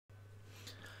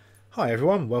Hi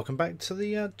everyone, welcome back to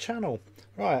the channel.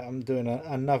 Right, I'm doing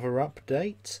another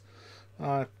update.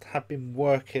 I have been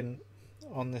working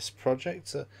on this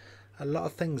project. A lot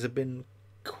of things have been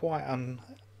quite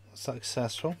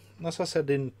unsuccessful. As I said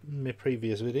in my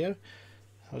previous video,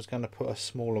 I was going to put a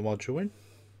smaller module in,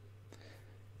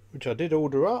 which I did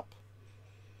order up,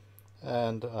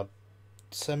 and I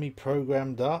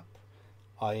semi-programmed up.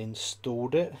 I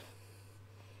installed it.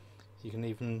 You can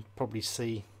even probably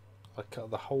see I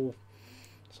cut the hole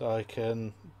so I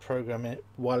can program it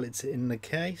while it's in the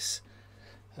case.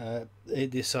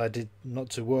 It decided not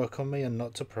to work on me and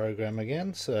not to program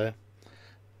again, so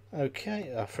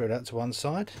okay, I threw that to one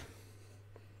side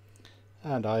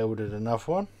and I ordered another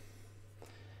one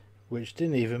which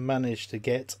didn't even manage to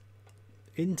get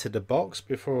into the box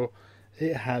before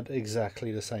it had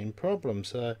exactly the same problem.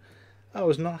 So I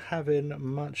was not having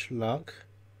much luck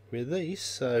with these,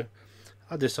 so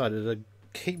I decided to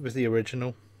keep with the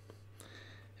original.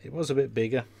 It was a bit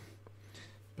bigger,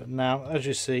 but now as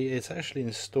you see it's actually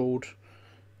installed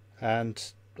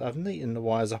and I've neatened the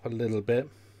wires up a little bit.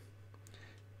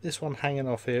 This one hanging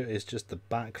off here is just the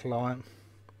backlight.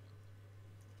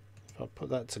 If I put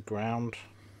that to ground,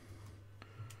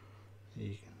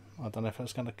 I don't know if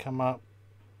that's going to come up.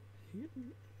 You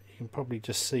can probably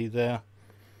just see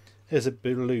there's a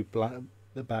blue black,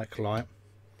 the backlight.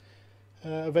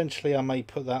 Eventually I may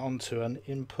put that onto an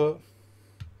input.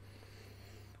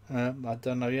 I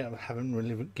don't know yet, I haven't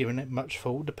really given it much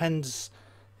thought. Depends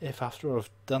if after I've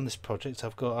done this project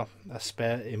I've got a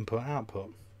spare input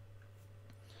output.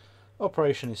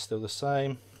 Operation is still the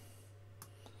same.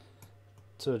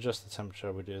 To adjust the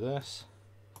temperature we do this,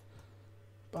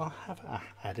 but I have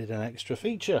added an extra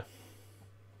feature.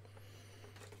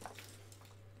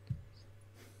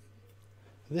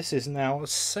 This is now a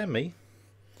semi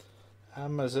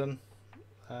Amazon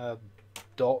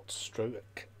dot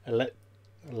stroke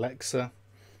Alexa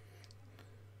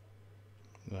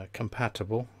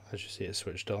compatible. As you see, it's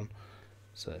switched on,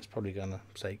 so it's probably going to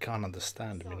say it can't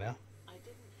understand me now. I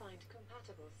didn't find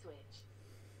compatible switch.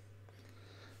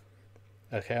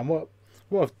 Okay, and what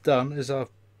I've done is I've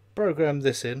programmed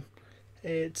this in.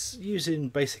 It's using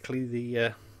basically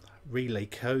the relay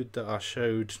code that I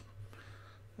showed.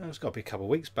 It's got to be a couple of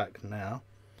weeks back now,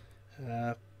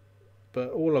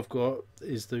 but all I've got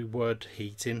is the word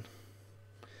heating.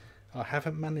 I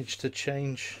haven't managed to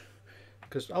change,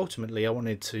 because ultimately I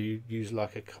wanted to use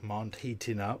like a command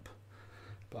heating up,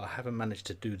 but I haven't managed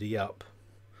to do the up.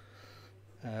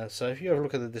 So if you have a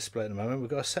look at the display at the moment, we've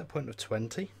got a set point of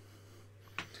 20,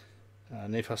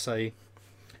 and if I say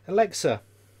Alexa,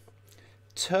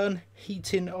 turn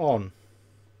heating on,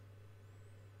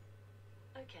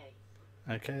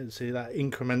 okay, see that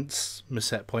increments my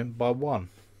set point by 1.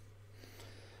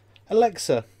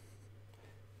 Alexa,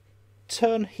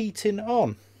 turn heating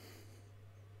on.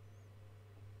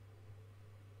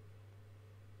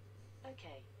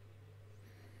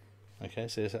 Okay,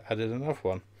 so it's added another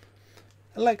one.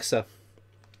 Alexa,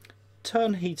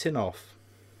 turn heating off.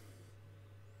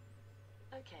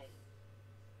 Okay.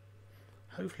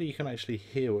 Hopefully you can actually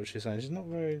hear what she's saying. She's not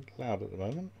very loud at the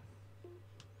moment.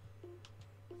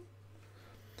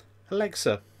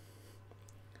 Alexa,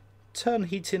 turn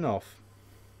heating off.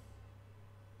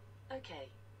 Okay.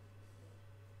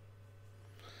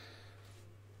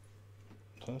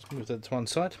 So let's move that to one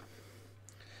side.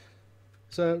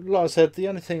 So like I said, the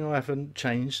only thing I haven't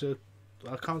changed,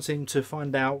 I can't seem to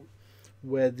find out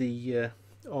where the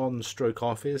on stroke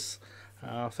off is.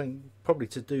 I think probably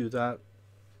to do that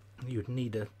you'd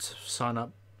need to sign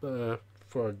up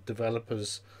for a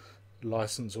developer's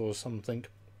license or something.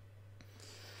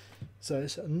 So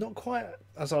it's not quite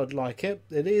as I'd like it.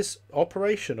 It is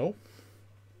operational.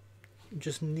 You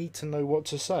just need to know what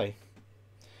to say.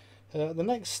 The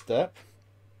next step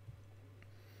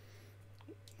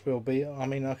will be, I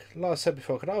mean, like I said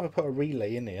before, I could either put a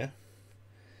relay in here,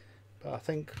 but I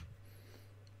think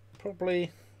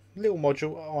probably little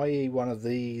module, i.e. one of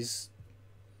these,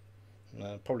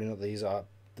 probably not these,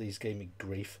 these gave me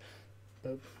grief,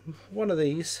 but one of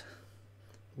these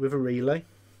with a relay,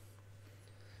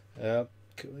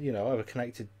 you know, either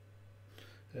connected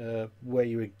where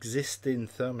your existing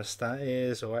thermostat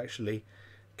is, or actually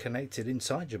connected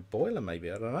inside your boiler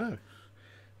maybe, I don't know,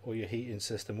 or your heating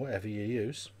system, whatever you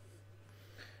use.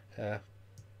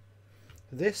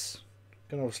 This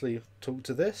can obviously talk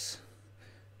to this,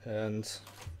 and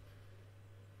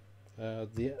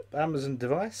the Amazon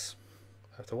device,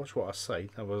 I have to watch what I say,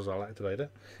 otherwise I'll activate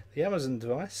it. The Amazon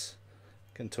device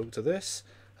can talk to this.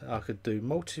 I could do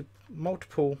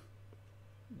multiple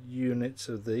units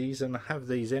of these and have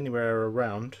these anywhere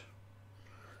around,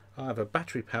 either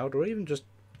battery powered or even just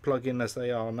plug in as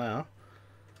they are now,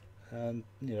 and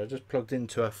just plugged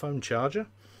into a phone charger,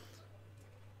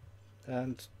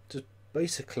 and just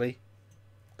basically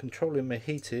controlling my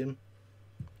heating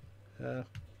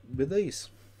with these.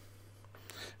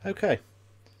 Okay,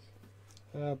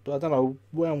 but I don't know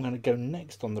where I'm going to go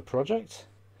next on the project.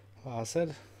 Like I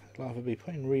said, I'll either be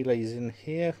putting relays in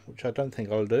here, which I don't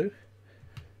think I'll do.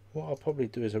 What I'll probably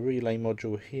do is a relay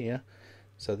module here,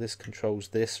 so this controls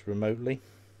this remotely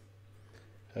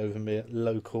over my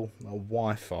local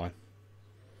Wi-Fi.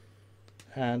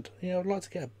 And I'd like to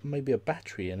get maybe a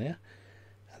battery in here,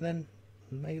 and then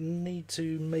need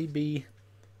to maybe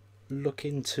look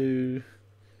into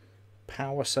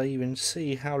power saving,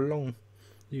 see how long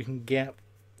you can get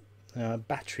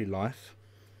battery life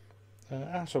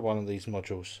out of one of these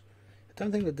modules. I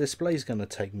don't think the display is going to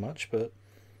take much, but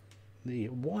the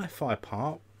Wi-Fi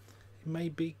part may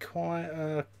be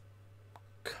quite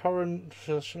current,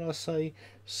 shall I say,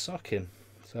 sucking.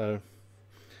 So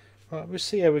right, we'll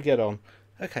see how we get on.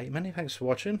 Okay, many thanks for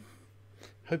watching.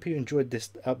 Hope you enjoyed this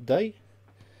update.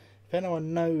 If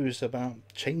anyone knows about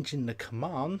changing the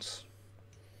commands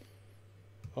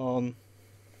on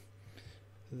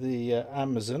the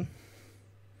Amazon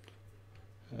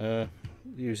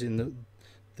using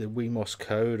the WeMOS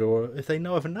code, or if they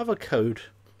know of another code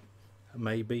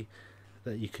maybe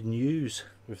that you can use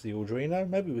with the Arduino,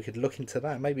 maybe we could look into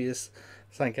that. Maybe there's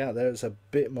something out there that's a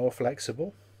bit more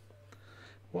flexible.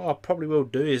 What I probably will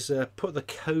do is put the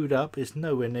code up. It's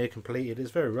nowhere near completed,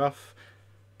 it's very rough,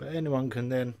 but anyone can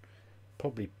then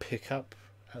probably pick up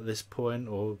at this point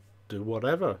or do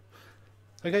whatever.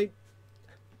 Okay,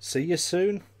 see you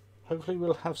soon. Hopefully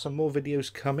we'll have some more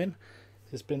videos coming.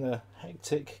 It's been a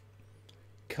hectic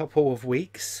couple of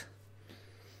weeks.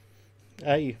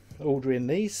 A, ordering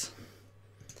these,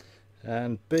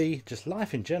 and B, just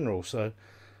life in general. So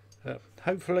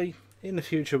hopefully in the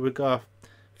future we've got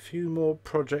a few more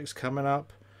projects coming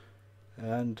up,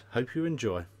 and hope you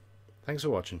enjoy. Thanks for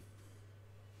watching.